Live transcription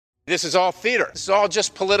This is all theater. This is all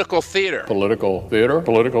just political theater. Political theater.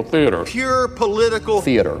 Political theater. Pure political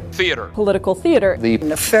theater. Theater. Political theater. The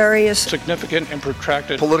nefarious, significant and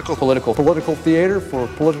protracted political theater for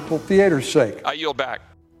political theater's sake. I yield back.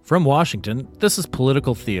 From Washington, this is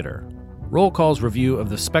Political Theater, Roll Call's review of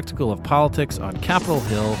the spectacle of politics on Capitol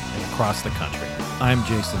Hill and across the country. I'm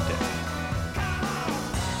Jason Dick.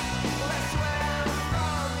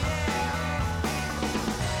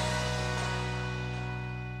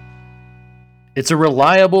 It's a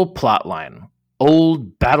reliable plotline.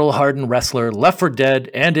 Old, battle-hardened wrestler left for dead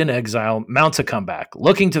and in exile mounts a comeback,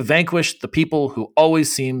 looking to vanquish the people who always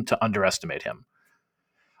seem to underestimate him.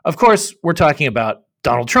 Of course, we're talking about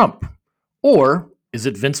Donald Trump. Or is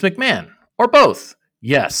it Vince McMahon? Or both?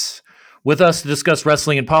 Yes. With us to discuss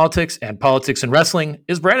wrestling and politics and wrestling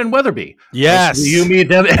is Brandon Weatherby. Yes. You Meet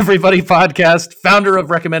Them Everybody podcast, founder of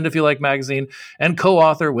Recommend If You Like magazine, and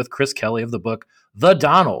co-author with Chris Kelly of the book The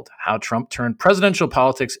Donald, How Trump Turned Presidential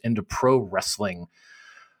Politics into Pro Wrestling.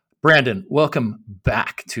 Brandon, welcome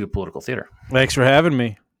back to Political Theater. Thanks for having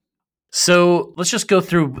me. So let's just go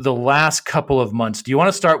through the last couple of months. Do you want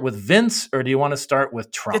to start with Vince or do you want to start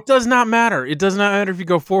with Trump? It does not matter. It does not matter if you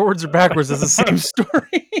go forwards or backwards. It's the same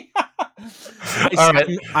story.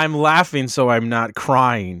 I'm laughing, so I'm not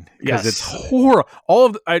crying because it's horrible.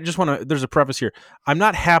 There's a preface here. I'm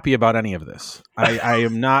not happy about any of this.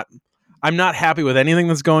 I'm not happy with anything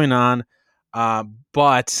that's going on,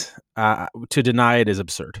 but to deny it is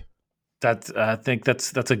absurd. I think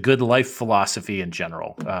that's a good life philosophy in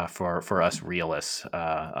general for us realists,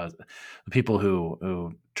 the people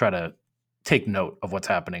who try to take note of what's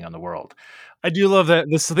happening on the world. I do love that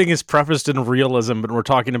this thing is prefaced in realism, but we're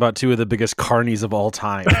talking about two of the biggest carnies of all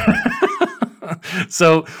time.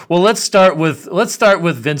 So, well, let's start with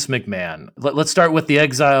Vince McMahon. Let's start with the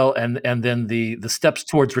exile and then the steps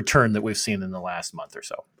towards return that we've seen in the last month or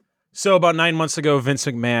so. So about 9 months ago, Vince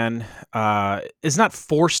McMahon is not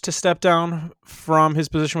forced to step down from his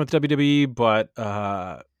position with WWE, but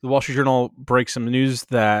the Wall Street Journal breaks some news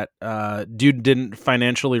that dude didn't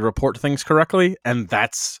financially report things correctly, and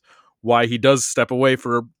that's why he does step away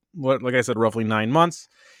for, like I said, roughly 9 months.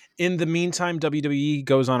 In the meantime, WWE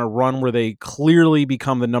goes on a run where they clearly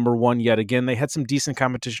become the number one yet again. They had some decent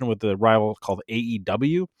competition with the rival called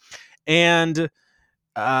AEW, and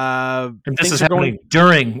this is happening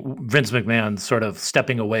during Vince McMahon sort of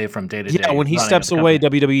stepping away from day to day. Yeah, when he steps away,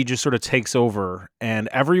 WWE just sort of takes over, and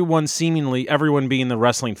everyone being the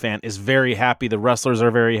wrestling fan is very happy. The wrestlers are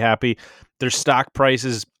very happy. Their stock price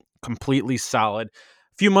is completely solid.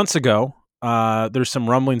 A few months ago, there's some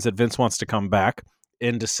rumblings that Vince wants to come back.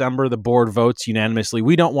 In December, the board votes unanimously.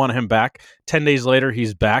 We don't want him back. 10 days later,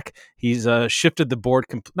 he's back. He's shifted the board,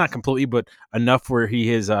 not completely, but enough where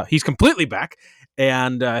he's completely back.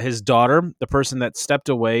 And his daughter, the person that stepped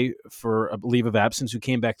away for a leave of absence, who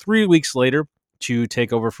came back 3 weeks later to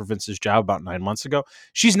take over for Vince's job about 9 months ago,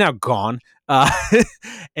 she's now gone.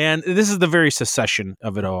 And this is the very secession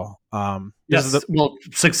of it all.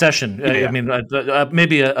 Succession. Yeah. I mean,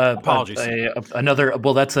 maybe apologies. Another.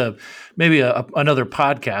 Well, that's another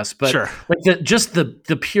podcast. But sure. Like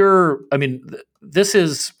the pure. I mean, this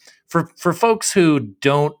is for folks who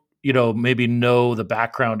don't maybe know the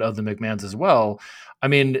background of the McMahons as well. I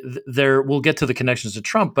mean, we'll get to the connections to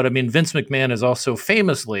Trump, but I mean, Vince McMahon is also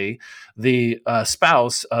famously the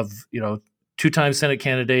spouse of, two-time Senate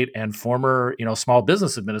candidate and former, small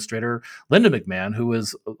business administrator, Linda McMahon, who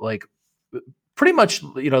was like pretty much,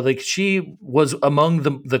 like she was among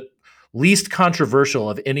the least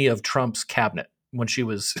controversial of any of Trump's cabinet when she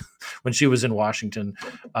was in Washington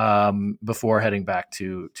before heading back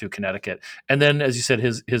to Connecticut. And then, as you said,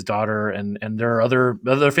 his daughter and there are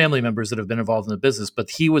other family members that have been involved in the business,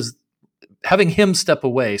 but having him step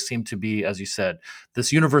away seemed to be, as you said,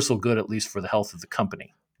 this universal good, at least for the health of the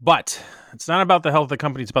company. But it's not about the health of the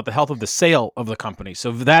company, it's about the health of the sale of the company.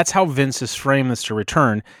 So that's how Vince has framed this to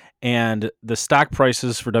return. And the stock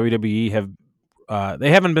prices for WWE they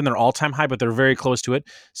haven't been their all-time high, but they're very close to it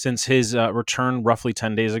since his return roughly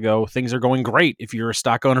 10 days ago. Things are going great if you're a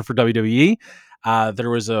stock owner for WWE. There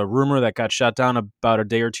was a rumor that got shut down about a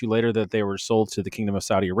day or two later that they were sold to the Kingdom of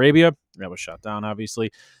Saudi Arabia. That was shut down,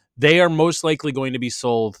 obviously. They are most likely going to be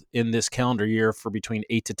sold in this calendar year for between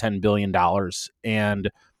 $8 to $10 billion. And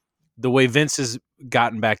the way Vince has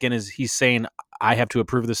gotten back in is he's saying, I have to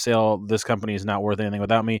approve the sale. This company is not worth anything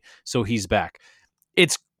without me. So he's back.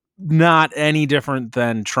 It's not any different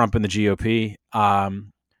than Trump and the GOP.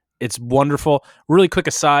 It's wonderful. Really quick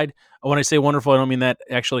aside. When I say wonderful, I don't mean that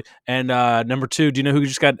actually. And number two, do you know who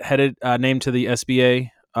just got named to the SBA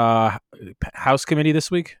House Committee this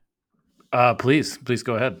week? Please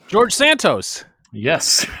go ahead. George Santos.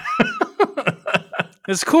 Yes.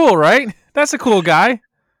 It's cool, right? That's a cool guy.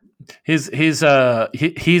 He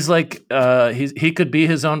could be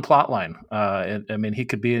his own plot line. I mean, he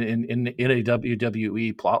could be in a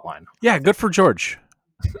WWE plot line. Yeah, good for George.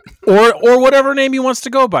 or whatever name he wants to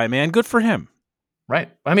go by, man. Good for him.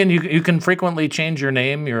 Right. I mean, you can frequently change your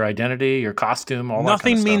name, your identity, your costume, all that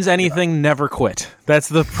Nothing kind of means stuff. anything, never quit. That's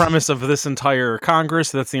the premise of this entire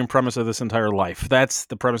Congress. That's the premise of this entire life. That's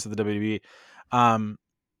the premise of the WWE.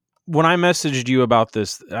 When I messaged you about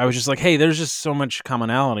this, I was just like, hey, there's just so much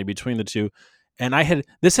commonality between the two. And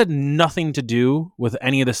this had nothing to do with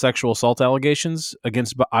any of the sexual assault allegations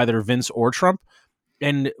against either Vince or Trump.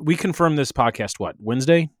 And we confirmed this podcast,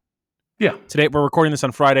 Wednesday? Yeah. Today, we're recording this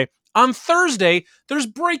on Friday. On Thursday, there's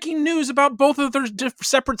breaking news about both of their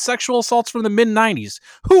separate sexual assaults from the mid-'90s.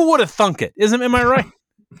 Who would have thunk it? Am I right?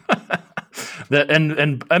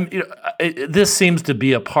 This seems to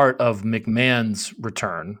be a part of McMahon's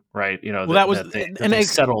return, right? They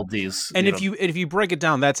settled these. And if you break it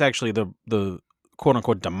down, that's actually the quote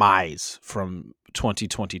unquote demise from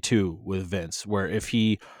 2022 with Vince, where if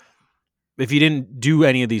he didn't do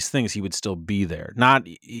any of these things, he would still be there. Not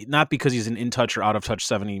because he's an in touch or out of touch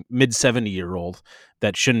mid 70-year-old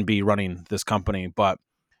that shouldn't be running this company, but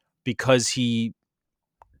because he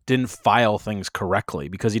didn't file things correctly,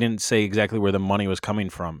 because he didn't say exactly where the money was coming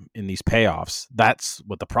from in these payoffs. That's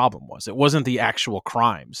what the problem was. It wasn't the actual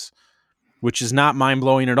crimes, which is not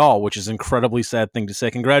mind-blowing at all, which is an incredibly sad thing to say.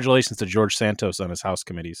 Congratulations to George Santos on his House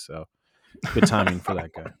committee. So good timing for that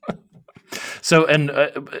guy. So, and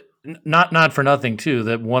not for nothing too,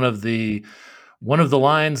 that one of the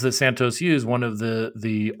lines that Santos used, one of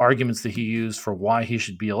the arguments that he used for why he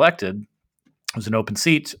should be elected, was an open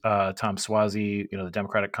seat. Tom Suozzi, the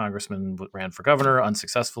Democratic congressman, ran for governor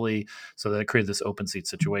unsuccessfully, so that it created this open seat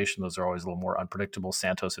situation. Those are always a little more unpredictable.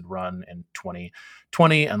 Santos had run in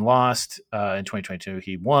 2020 and lost. In 2022,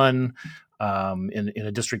 he won in a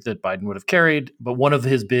district that Biden would have carried. But one of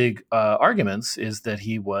his big arguments is that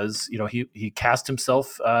he was, he cast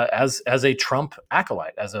himself as a Trump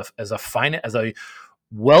acolyte, as a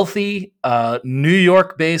wealthy New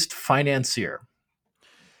York-based financier.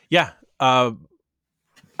 Yeah. I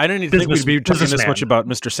didn't even think we'd be talking this much about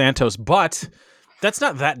Mr. Santos, but that's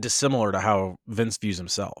not that dissimilar to how Vince views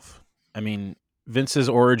himself. I mean, Vince's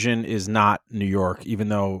origin is not New York, even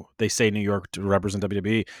though they say New York to represent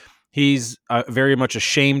WWE. He's very much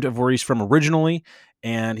ashamed of where he's from originally,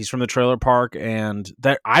 and he's from the trailer park, and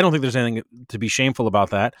that I don't think there's anything to be shameful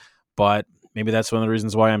about that, but maybe that's one of the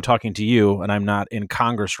reasons why I'm talking to you and I'm not in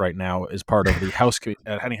Congress right now as part of the House Committee.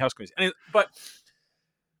 But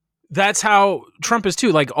that's how Trump is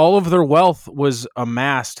too. Like, all of their wealth was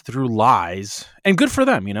amassed through lies, and good for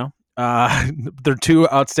them. They're two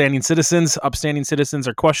outstanding citizens. Upstanding citizens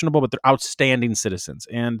are questionable, but they're outstanding citizens,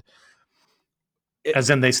 and as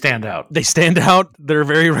in they stand out. They stand out. They're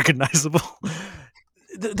very recognizable.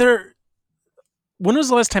 When was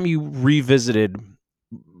the last time you revisited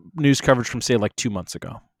news coverage from, say, like 2 months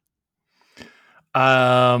ago?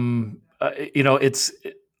 It's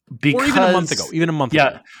because, or even a month ago.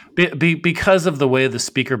 Yeah, because of the way the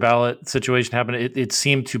speaker ballot situation happened, it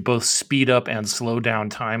seemed to both speed up and slow down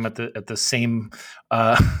time at the same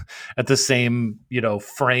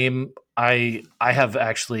frame. I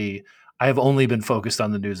have only been focused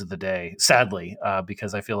on the news of the day, sadly,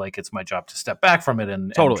 because I feel like it's my job to step back from it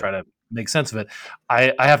and try to make sense of it.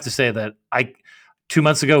 I have to say that 2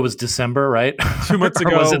 months ago was December, right? 2 months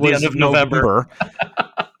ago was the end of November.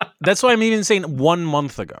 That's why I'm even saying 1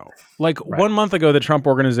 month ago. Like, right. 1 month ago, the Trump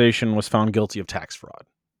Organization was found guilty of tax fraud.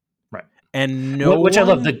 Right. And I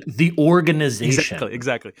love the organization.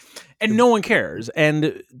 Exactly. And no one cares.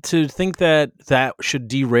 And to think that should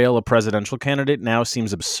derail a presidential candidate now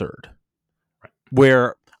seems absurd. Right.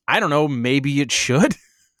 Where, I don't know, maybe it should,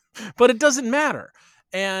 but it doesn't matter.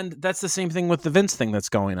 And that's the same thing with the Vince thing that's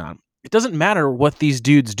going on. It doesn't matter what these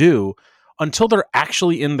dudes do until they're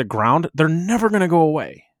actually in the ground. They're never going to go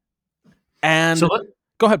away. And so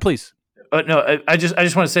go ahead, please. No, I just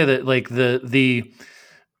want to say that, like, the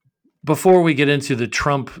before we get into the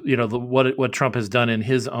Trump, what Trump has done in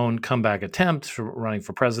his own comeback attempt for running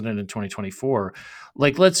for president in 2024,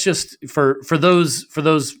 like, let's just for those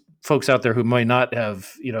folks out there who might not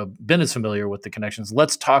have been as familiar with the connections,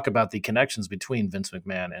 let's talk about the connections between Vince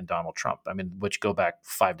McMahon and Donald Trump. I mean, which go back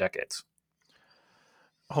 5 decades.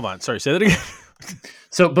 Hold on, sorry, say that again.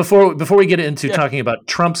 So before we get into talking about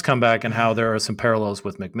Trump's comeback and how there are some parallels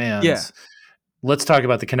with McMahon's, let's talk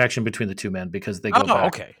about the connection between the two men, because they go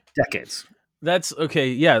back decades. That's okay.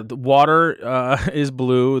 Yeah, the water is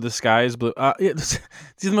blue, the sky is blue. These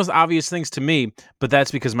are the most obvious things to me, but that's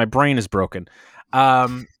because my brain is broken.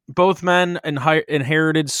 Both men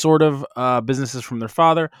inherited sort of businesses from their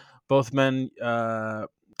father. Both men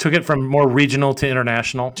took it from more regional to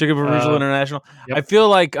international. International. Yep. I feel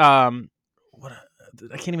like I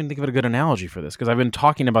can't even think of a good analogy for this because I've been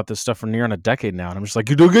talking about this stuff for near on a decade now, and I'm just like,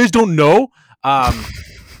 you guys don't know.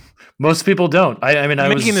 Most people don't. I mean, I'm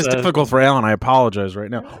making this difficult for Alan. I apologize right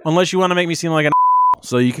now. Unless you want to make me seem like an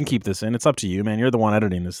so you can keep this in. It's up to you, man. You're the one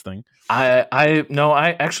editing this thing. I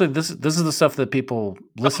actually this is the stuff that people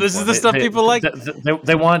listen. This is the stuff people like.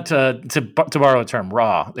 They want to borrow a term,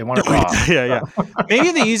 raw. They want it raw. Yeah.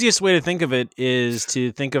 Maybe the easiest way to think of it is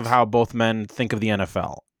to think of how both men think of the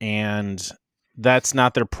NFL, and that's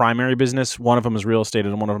not their primary business. One of them is real estate,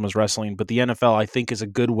 and one of them is wrestling. But the NFL, I think, is a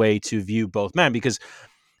good way to view both men because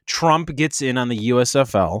Trump gets in on the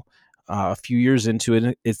USFL. A few years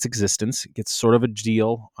into its existence, gets sort of a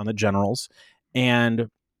deal on the Generals, and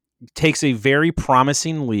takes a very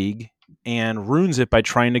promising league and ruins it by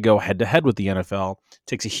trying to go head-to-head with the NFL.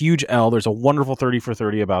 Takes a huge L. There's a wonderful 30 for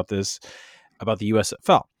 30 about this, about the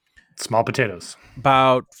USFL. Small potatoes.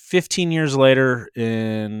 About 15 years later,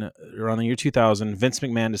 around the year 2000, Vince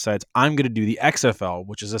McMahon decides, I'm going to do the XFL,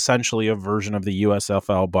 which is essentially a version of the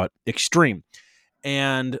USFL, but extreme.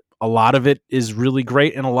 And a lot of it is really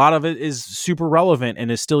great, and a lot of it is super relevant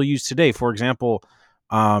and is still used today. For example,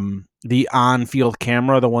 the on-field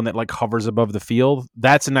camera, the one that like hovers above the field,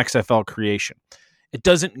 that's an XFL creation. It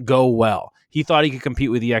doesn't go well. He thought he could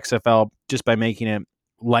compete with the XFL just by making it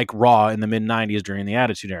like Raw in the mid-90s during the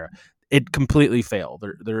Attitude Era. It completely failed.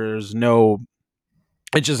 It's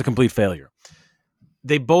just a complete failure.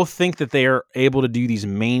 They both think that they are able to do these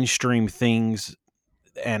mainstream things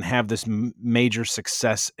and have this major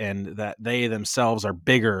success, and that they themselves are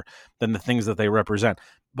bigger than the things that they represent.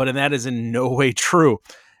 But that is in no way true,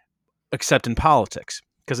 except in politics.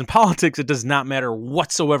 Because in politics, it does not matter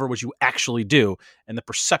whatsoever what you actually do, and the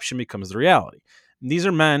perception becomes the reality. And these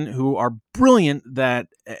are men who are brilliant at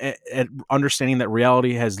understanding that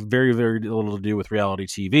reality has very, very little to do with reality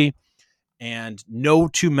TV, and no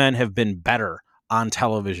two men have been better on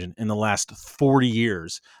television in the last 40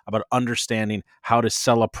 years about understanding how to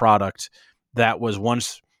sell a product that was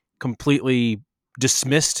once completely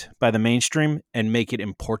dismissed by the mainstream and make it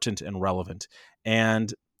important and relevant.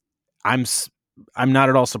 And I'm not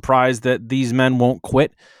at all surprised that these men won't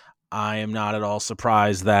quit. I am not at all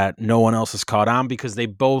surprised that no one else has caught on, because they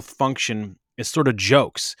both function as sort of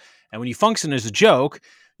jokes. And when you function as a joke,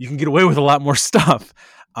 you can get away with a lot more stuff.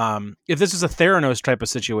 If this was a Theranos type of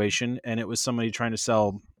situation and it was somebody trying to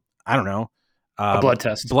sell, I don't know, a blood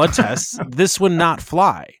test, this would not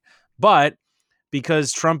fly. But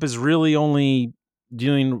because Trump is really only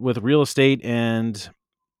dealing with real estate, and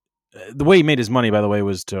the way he made his money, by the way,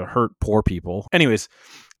 was to hurt poor people. Anyways,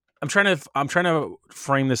 I'm trying to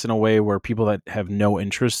frame this in a way where people that have no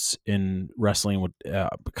interests in wrestling would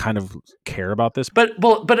kind of care about this. But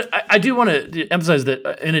I do want to emphasize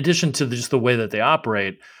that in addition to just the way that they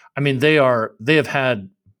operate, I mean, they have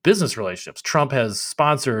had business relationships. Trump has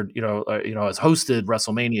sponsored, has hosted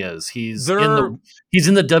WrestleManias. He's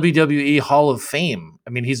in the WWE Hall of Fame. I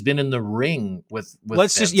mean, he's been in the ring with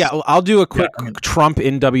Vince. I'll do a quick Trump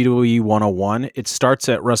in WWE 101. It starts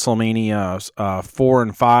at WrestleMania 4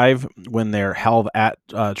 and 5 when they're held at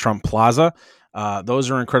Trump Plaza. Those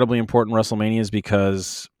are incredibly important WrestleManias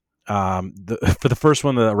because for the first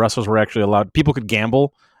one, the wrestlers were actually allowed. People could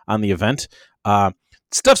gamble on the event.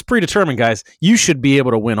 Stuff's predetermined, guys. You should be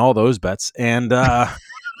able to win all those bets. And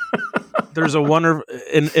there's a wonder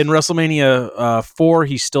in WrestleMania 4.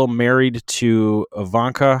 He's still married to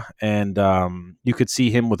Ivanka, and you could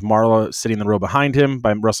see him with Marla sitting in the row behind him.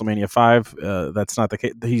 By WrestleMania 5, that's not the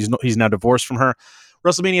case. He's now divorced from her.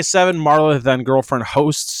 WrestleMania 7, Marla, then girlfriend,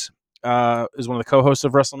 hosts is one of the co-hosts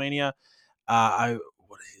of WrestleMania.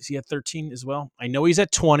 Is he at 13 as well? I know he's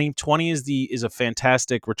at 20. 20 is a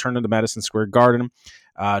fantastic return to the Madison Square Garden.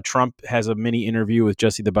 Trump has a mini interview with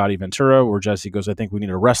Jesse the Body Ventura where Jesse goes, I think we need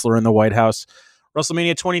a wrestler in the White House.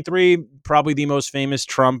 WrestleMania 23, probably the most famous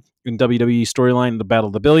Trump in WWE storyline, the Battle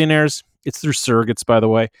of the Billionaires. It's through surrogates, by the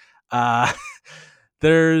way.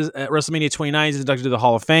 There's at WrestleMania 29, he's inducted to the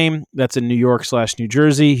Hall of Fame. That's in New York / New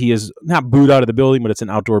Jersey. He is not booed out of the building, but it's an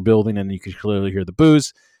outdoor building, and you can clearly hear the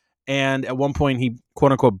boos. And at one point, he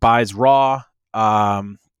quote unquote buys Raw,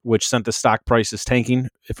 which sent the stock prices tanking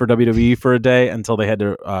for WWE for a day until they had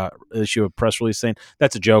to issue a press release saying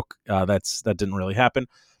that's a joke. That didn't really happen.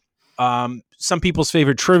 Some people's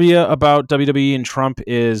favorite trivia about WWE and Trump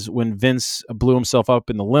is when Vince blew himself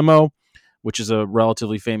up in the limo, which is a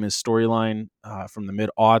relatively famous storyline from the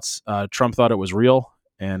mid-aughts. Trump thought it was real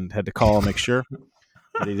and had to call and make sure.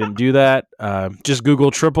 But he didn't do that. Just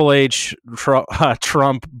Google Triple H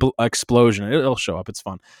Trump explosion. It'll show up. It's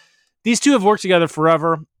fun. These two have worked together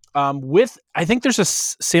forever. I think there's a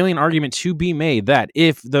salient argument to be made that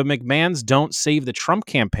if the McMahons don't save the Trump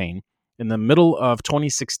campaign in the middle of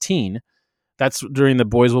 2016, that's during the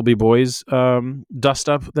Boys Will Be Boys dust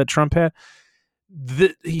up that Trump had,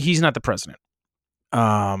 he's not the president.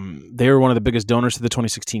 They were one of the biggest donors to the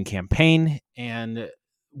 2016 campaign, and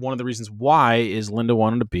one of the reasons why is Linda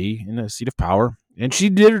wanted to be in a seat of power, and she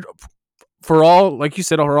did, for all, like you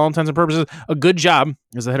said, for all intents and purposes, a good job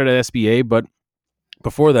as the head of the SBA, but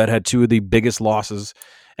before that had two of the biggest losses,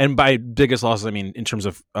 and by biggest losses, I mean in terms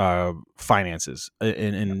of finances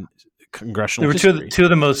in congressional There were history. two of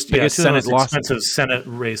the most Senate expensive Senate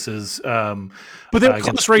races. But they were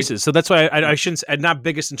close races, so that's why I shouldn't. Not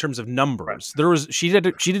biggest in terms of numbers. Right. She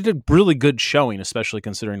did a really good showing, especially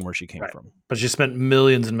considering where she came from. But she spent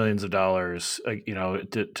millions and millions of dollars,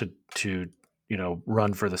 to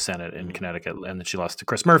run for the Senate in Connecticut, and then she lost to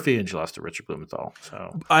Chris Murphy and she lost to Richard Blumenthal.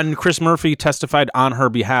 So, and Chris Murphy testified on her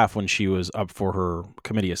behalf when she was up for her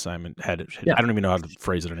committee assignment. I don't even know how to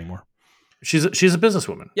phrase it anymore. She's a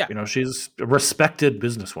businesswoman. Yeah. She's a respected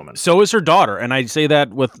businesswoman. So is her daughter. And I say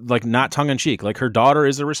that with not tongue in cheek. Her daughter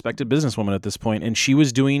is a respected businesswoman at this point, and she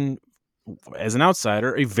was doing, as an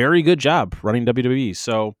outsider, a very good job running WWE.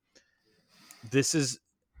 So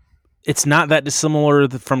it's not that dissimilar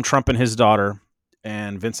from Trump and his daughter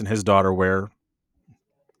and Vince and his daughter, where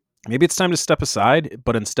maybe it's time to step aside,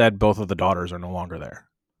 but instead both of the daughters are no longer there.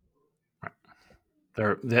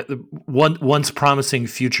 They're once promising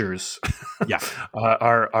futures,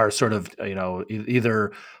 are sort of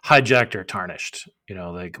either hijacked or tarnished.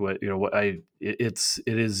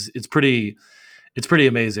 It's pretty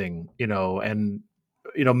amazing. And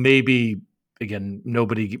maybe again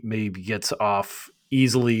nobody maybe gets off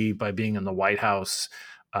easily by being in the White House,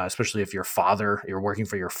 especially if you're working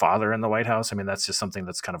for your father in the White House. I mean, that's just something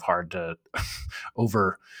that's kind of hard to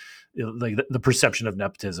over. The perception of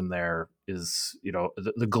nepotism there is,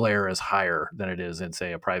 the glare is higher than it is in,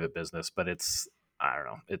 say, a private business. But I don't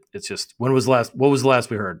know. It's just what was the last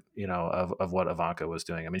we heard, of what Ivanka was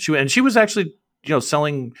doing? I mean, she was actually,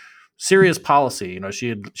 selling serious policy.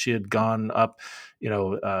 She had gone up,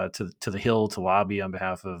 to the Hill to lobby on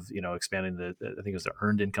behalf of, expanding I think it was the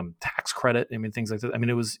earned income tax credit. I mean, things like that. I mean,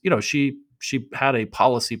 it was, she had a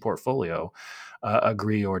policy portfolio.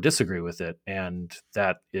 Agree or disagree with it, and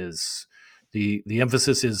that is the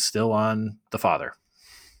emphasis is still on the father.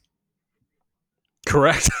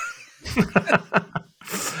 Correct.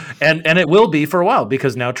 and it will be for a while,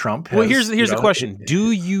 because now Trump has, here's the question. Do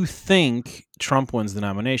you think Trump wins the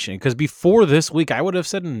nomination? Because before this week I would have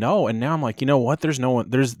said no, and now I'm like, you know what, there's no one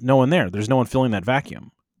there, there's no one filling that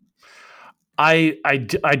vacuum. I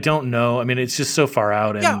don't know. I mean, it's just so far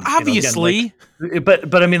out. And, obviously.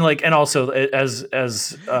 But I mean, and also as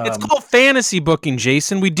it's called fantasy booking,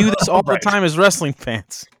 Jason. We do this all the time as wrestling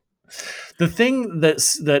fans. The thing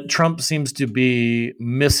that Trump seems to be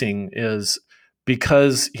missing is,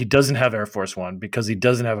 because he doesn't have Air Force One, because he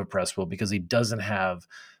doesn't have a press pool, because he doesn't have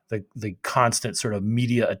the constant sort of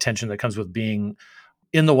media attention that comes with being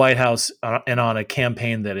in the White House and on a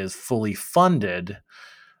campaign that is fully funded.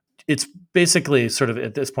 It's basically sort of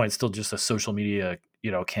at this point still just a social media,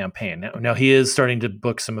 campaign. Now he is starting to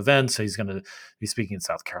book some events. So he's going to be speaking in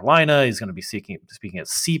South Carolina. He's going to be speaking at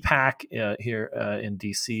CPAC here in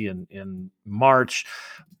DC in March.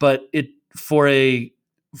 But for a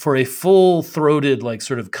full throated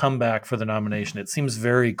sort of comeback for the nomination, it seems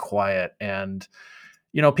very quiet. And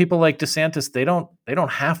people like DeSantis, they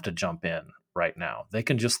don't have to jump in right now. They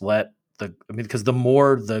can just because the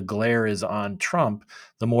more the glare is on Trump,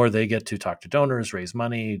 the more they get to talk to donors, raise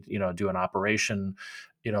money, do an operation,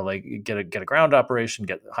 get a ground operation,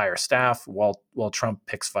 hire staff while Trump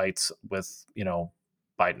picks fights with,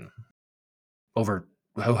 Biden over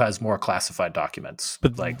who has more classified documents.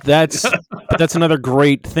 But that's another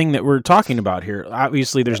great thing that we're talking about here.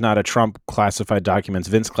 Obviously, there's not a Trump classified documents,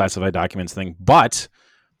 Vince classified documents thing, but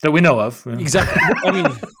that we know of. Exactly. I mean,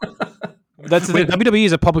 that's the thing. WWE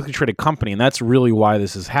is a publicly traded company, and that's really why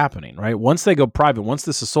this is happening, right? Once they go private, once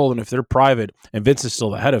this is sold, and if they're private and Vince is still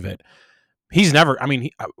the head of it, he's never. I mean,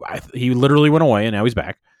 he literally went away, and now he's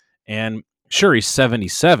back. And sure, he's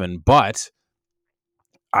 77, but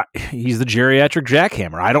he's the geriatric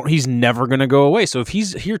jackhammer. He's never going to go away. So if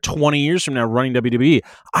he's here 20 years from now running WWE,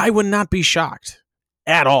 I would not be shocked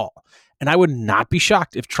at all, and I would not be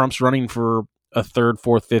shocked if Trump's running for a third,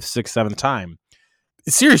 fourth, fifth, sixth, seventh time.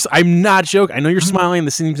 Serious, I'm not joking. I know you're smiling.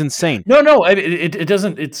 This seems insane. No, it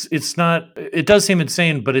doesn't. It's not. It does seem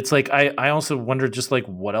insane, but it's I also wonder just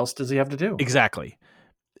what else does he have to do? Exactly.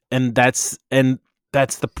 And that's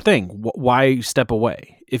the thing. Why step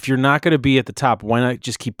away? If you're not going to be at the top, why not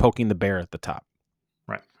just keep poking the bear at the top?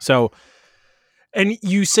 Right. So, and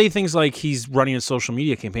you say things like he's running a social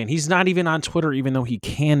media campaign. He's not even on Twitter, even though he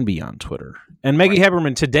can be on Twitter. And Maggie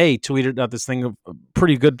Haberman today tweeted out this thing, a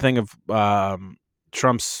pretty good thing of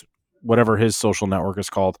Trump's, whatever his social network is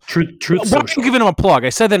called. Truth Why are Social. you giving him a plug? I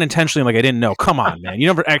said that intentionally, like I didn't know. Come on, man. You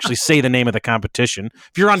never actually say the name of the competition.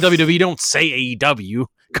 If you're on WWE, don't say AEW.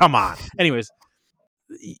 Come on. Anyways,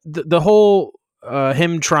 the whole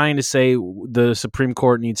him trying to say the Supreme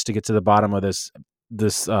Court needs to get to the bottom of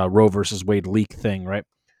this Roe versus Wade leak thing, right?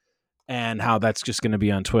 And how that's just going to be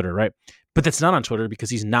on Twitter, right? But that's not on Twitter because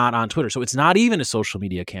he's not on Twitter. So it's not even a social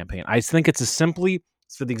media campaign. I think it's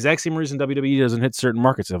for the exact same reason WWE doesn't hit certain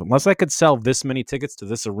markets. Unless I could sell this many tickets to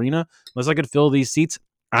this arena, unless I could fill these seats,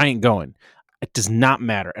 I ain't going. It does not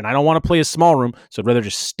matter. And I don't want to play a small room, so I'd rather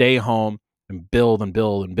just stay home and build and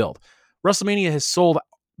build and build. WrestleMania has sold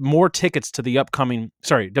more tickets to the upcoming,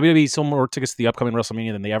 WWE sold more tickets to the upcoming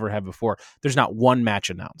WrestleMania than they ever have before. There's not one match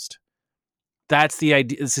announced. That's the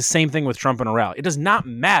idea. It's the same thing with Trump in a rally. It does not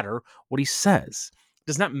matter what he says. It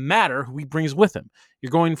does not matter who he brings with him.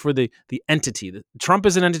 You're going for the entity. Trump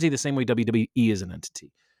is an entity the same way WWE is an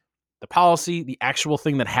entity. The policy, the actual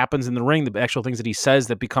thing that happens in the ring, the actual things that he says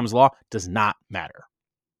that becomes law does not matter.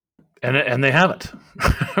 And they haven't.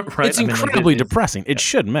 Right? It's incredibly depressing. It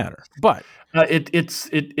should matter, but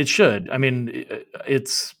it should. I mean,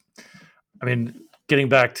 getting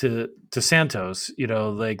back to Santos,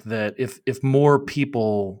 like that. If more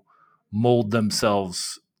people mold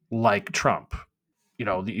themselves like Trump,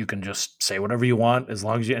 you can just say whatever you want as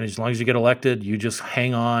long as you get elected, you just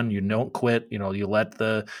hang on, you don't quit. You let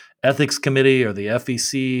the ethics committee or the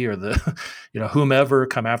FEC or the whomever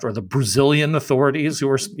come after, or the Brazilian authorities who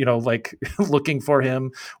are like looking for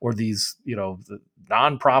him, or these the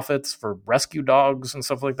nonprofits for rescue dogs and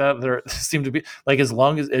stuff like that. There seem to be, like, as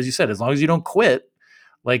long as you said, as long as you don't quit,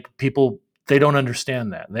 like, people, they don't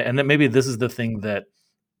understand that. And then maybe this is the thing that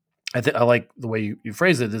I like the way you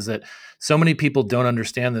phrase it, is that so many people don't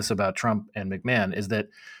understand this about Trump and McMahon, is that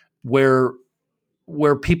where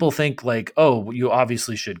people think like, oh, you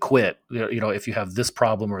obviously should quit, if you have this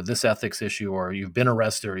problem or this ethics issue, or you've been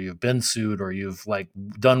arrested or you've been sued or you've like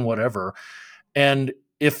done whatever. And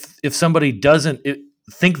if somebody doesn't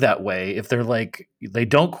think that way, if they're like, they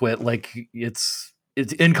don't quit, like it's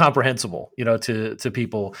incomprehensible, to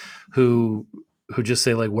people who just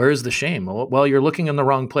say like, where's the shame? Well, you're looking in the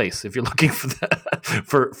wrong place if you're looking for that,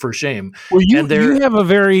 for shame. Well, you have a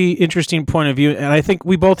very interesting point of view, and I think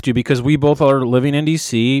we both do, because we both are living in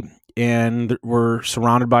DC and we're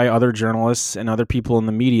surrounded by other journalists and other people in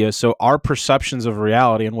the media. So our perceptions of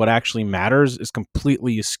reality and what actually matters is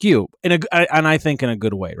completely askew, and I think in a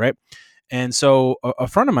good way, right? And so a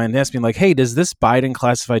friend of mine asked me like, hey, does this Biden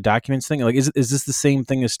classified documents thing, like, is this the same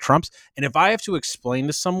thing as Trump's? And if I have to explain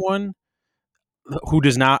to someone who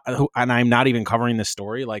does not, and I'm not even covering this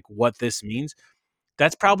story, like what this means,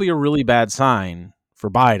 that's probably a really bad sign for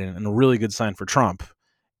Biden and a really good sign for Trump.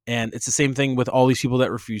 And it's the same thing with all these people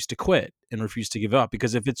that refuse to quit and refuse to give up,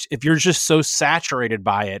 because if you're just so saturated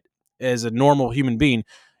by it as a normal human being,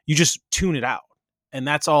 you just tune it out. And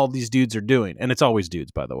that's all these dudes are doing. And it's always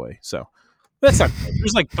dudes, by the way. So that's not,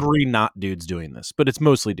 there's like 3 not dudes doing this, but it's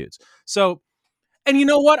mostly dudes. So, and you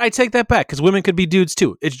know what? I take that back, because women could be dudes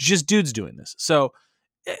too. It's just dudes doing this. So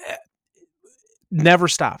never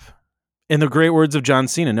stop. In the great words of John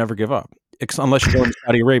Cena, never give up. Unless you're going to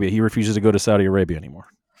Saudi Arabia. He refuses to go to Saudi Arabia anymore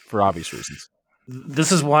for obvious reasons.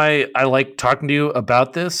 This is why I like talking to you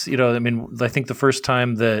about this. I think the first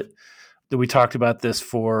time that we talked about this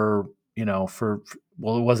for it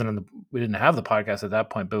wasn't we didn't have the podcast at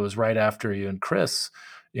that point, but it was right after you and Chris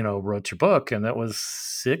wrote your book, and that was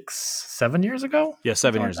 7 years ago. Yeah,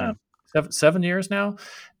 7 years now. 7 years now.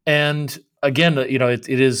 And again, it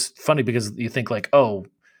is funny because you think like, oh,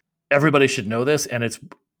 everybody should know this, and it's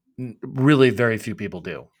really very few people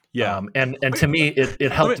do. Yeah. And to me,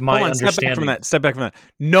 it helped my understanding. Step back from that.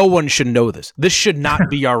 No one should know this. This should not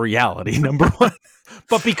be our reality, number one.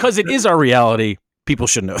 But because it is our reality, people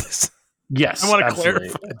should know this. Yes, I want to absolutely.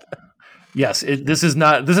 clarify. Yes, this is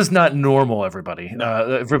not normal. Everybody,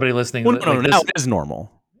 everybody listening. Well, no, now it is normal.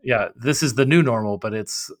 Yeah, this is the new normal, but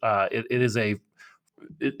it's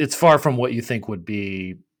far from what you think would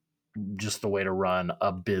be just the way to run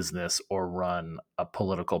a business or run a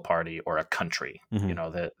political party or a country.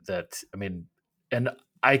 Mm-hmm. And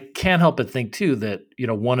I can't help but think too that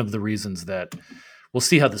one of the reasons that we'll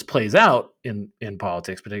see how this plays out in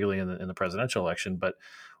politics, particularly in the presidential election, but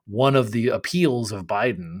one of the appeals of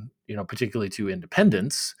Biden, particularly to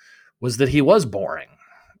independents, was that he was boring.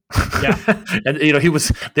 Yeah. And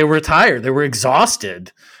they were tired, they were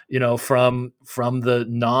exhausted, from the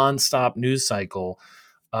nonstop news cycle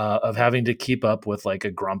of having to keep up with like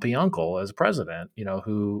a grumpy uncle as president,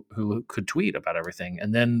 who could tweet about everything.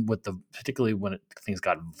 And then particularly when things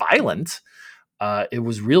got violent, it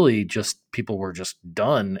was really just people were just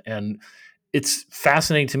done. And it's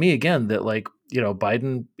fascinating to me again that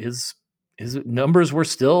Biden, his numbers were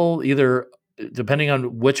still either, depending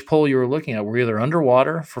on which poll you were looking at, were either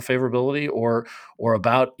underwater for favorability or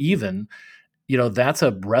about even. That's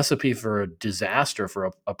a recipe for a disaster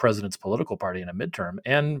for a president's political party in a midterm.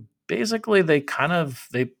 And basically the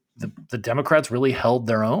Democrats really held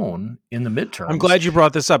their own in the midterms. I'm glad you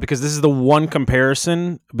brought this up because this is the one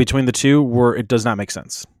comparison between the two where it does not make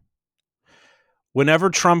sense. Whenever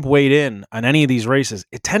Trump weighed in on any of these races,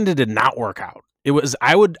 it tended to not work out.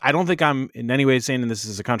 I don't think I'm in any way saying this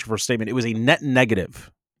is a controversial statement. It was a net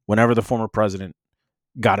negative whenever the former president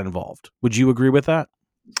got involved. Would you agree with that?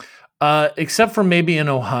 Except for maybe in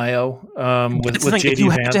Ohio, with J.D. If you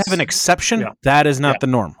Vance. have to have an exception, that is not the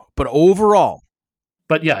norm. But overall.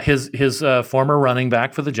 But yeah, his former running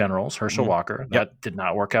back for the Generals, Herschel Walker, that did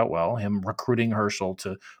not work out well. Him recruiting Herschel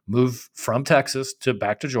to move from Texas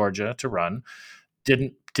back to Georgia to run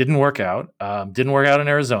didn't work out. Didn't work out in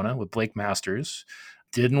Arizona with Blake Masters.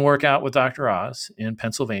 Didn't work out with Dr. Oz in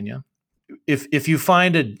Pennsylvania. If you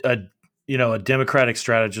find a Democratic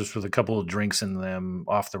strategist with a couple of drinks in them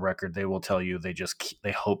off the record, they will tell you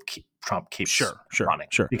they hope Trump keeps running.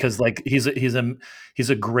 Sure. Because he's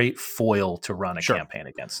a great foil to run a campaign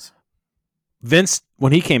against. Vince,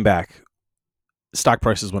 when he came back, stock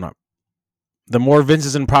prices went up. The more Vince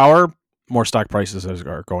is in power, more stock prices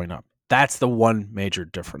are going up. That's the one major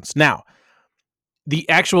difference. Now, the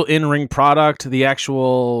actual in-ring product, the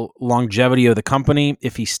actual longevity of the company,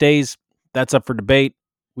 if he stays, that's up for debate.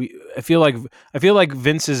 I feel like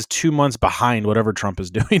Vince is 2 months behind whatever Trump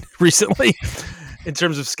is doing recently in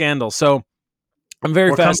terms of scandal. So I'm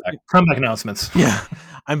very fascinated. Comeback announcements. Yeah.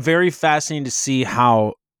 I'm very fascinated to see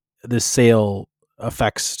how this sale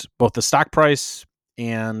affects both the stock price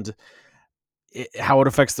and how it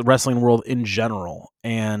affects the wrestling world in general.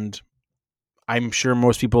 And I'm sure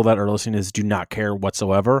most people that are listening do not care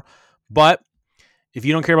whatsoever. But if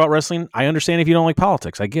you don't care about wrestling, I understand if you don't like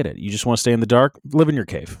politics. I get it. You just want to stay in the dark, live in your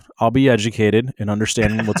cave. I'll be educated and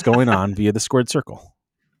understanding what's going on via the squared circle.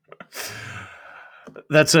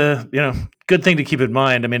 That's a good thing to keep in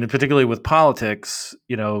mind. I mean, particularly with politics,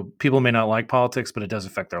 people may not like politics, but it does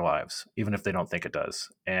affect their lives, even if they don't think it does.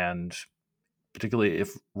 And particularly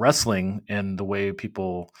if wrestling and the way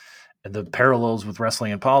people and the parallels with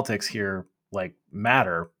wrestling and politics here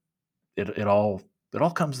matter, it all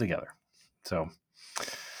comes together. So.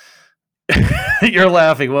 You're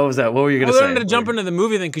laughing. What was that? What were you going to say? I wanted to jump into the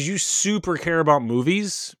movie thing because you super care about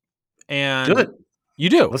movies, and do it. You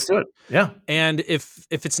do. Let's do it. Yeah. And if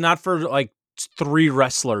it's not for three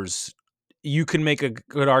wrestlers, you can make a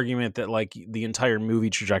good argument that the entire movie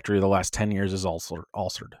trajectory of the last 10 years is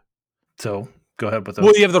altered. So go ahead with those.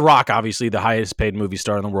 Well, you have The Rock, obviously the highest paid movie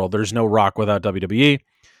star in the world. There's no Rock without WWE.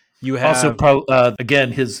 You have also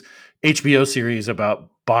again his HBO series about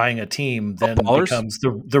buying a team then becomes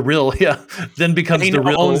the real then becomes the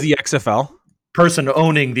real owns the XFL person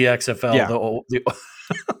owning the XFL. Yeah.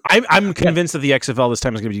 I'm convinced that the XFL this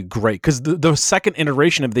time is going to be great because the second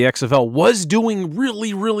iteration of the XFL was doing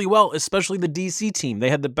really, really well, especially the DC team.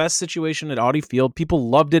 They had the best situation at Audi Field. People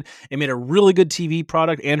loved it. It made a really good TV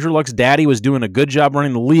product. Andrew Luck's daddy was doing a good job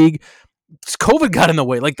running the league. COVID got in the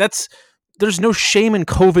way. There's no shame in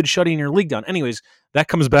COVID shutting your league down. Anyways, that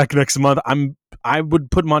comes back next month. I would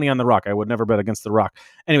put money on The Rock. I would never bet against The Rock.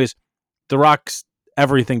 Anyways, The Rock's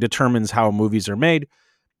everything determines how movies are made.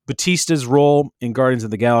 Batista's role in Guardians of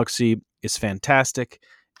the Galaxy is fantastic.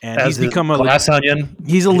 And he's become a Glass Onion.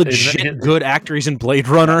 He's a legit good actor. He's in Blade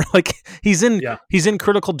Runner. He's in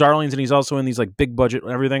Critical Darlings, and he's also in these big budget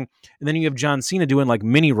and everything. And then you have John Cena doing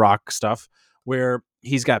mini Rock stuff where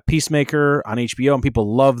he's got Peacemaker on HBO and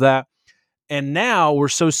people love that. And now we're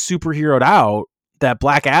so superheroed out that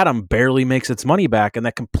Black Adam barely makes its money back, and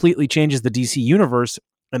that completely changes the DC universe.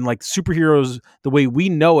 And superheroes, the way we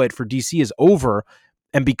know it for DC is over.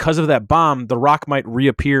 And because of that bomb, The Rock might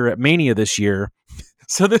reappear at Mania this year.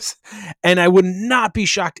 And I would not be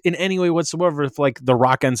shocked in any way whatsoever if The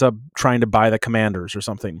Rock ends up trying to buy the Commanders or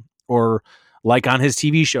something, or on his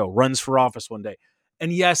TV show, runs for office one day.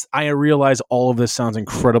 And yes, I realize all of this sounds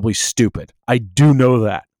incredibly stupid. I do know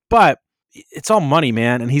that, but it's all money,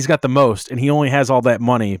 man. And he's got the most, and he only has all that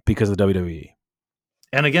money because of WWE.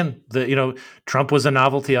 And again, Trump was a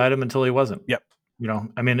novelty item until he wasn't. Yep. You know,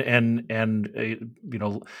 I mean,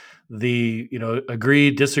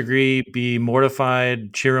 agree, disagree, be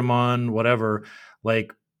mortified, cheer him on, whatever.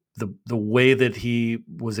 Like the way that he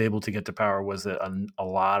was able to get to power was that a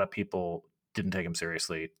lot of people didn't take him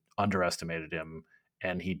seriously, underestimated him,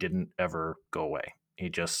 and he didn't ever go away. He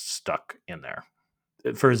just stuck in there.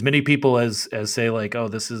 For as many people as say like, oh,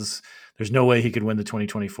 there's no way he could win the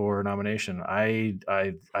 2024 nomination. I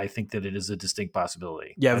think that it is a distinct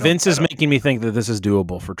possibility. Yeah, Vince is making me think that this is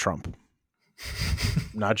doable for Trump.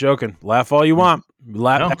 Not joking. Laugh all you want.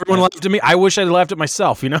 Everyone laughed at me. I wish I'd laughed at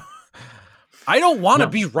myself, you know? I don't want to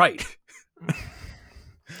be right.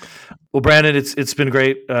 Well, Brandon, it's been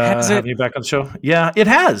great having you back on the show. Yeah, it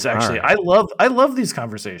has actually. Right. I love these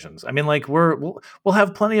conversations. I mean, like we'll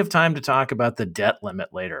have plenty of time to talk about the debt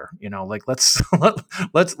limit later. You know, like let's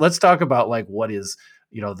talk about like what is,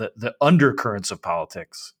 you know, the undercurrents of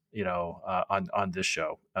politics. You know, on this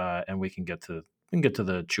show, and we can get to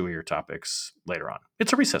the chewier topics later on.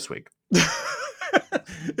 It's a recess week.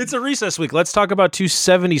 It's a recess week. Let's talk about 2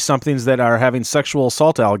 70-somethings that are having sexual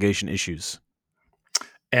assault allegation issues.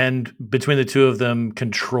 And between the two of them,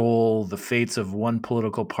 control the fates of one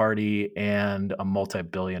political party and a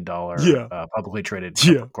multi-billion-dollar publicly traded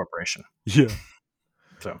corporation. Yeah.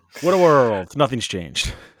 So, what a world! Nothing's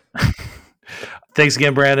changed. Thanks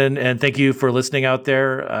again, Brandon, and thank you for listening out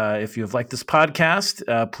there. If you have liked this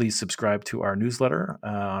podcast, please subscribe to our newsletter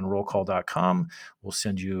on rollcall.com. We'll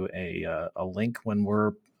send you a link when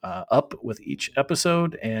we're up with each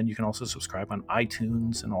episode, and you can also subscribe on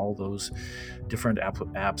iTunes and all those different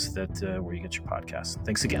apps that where you get your podcasts.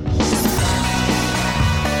 Thanks again.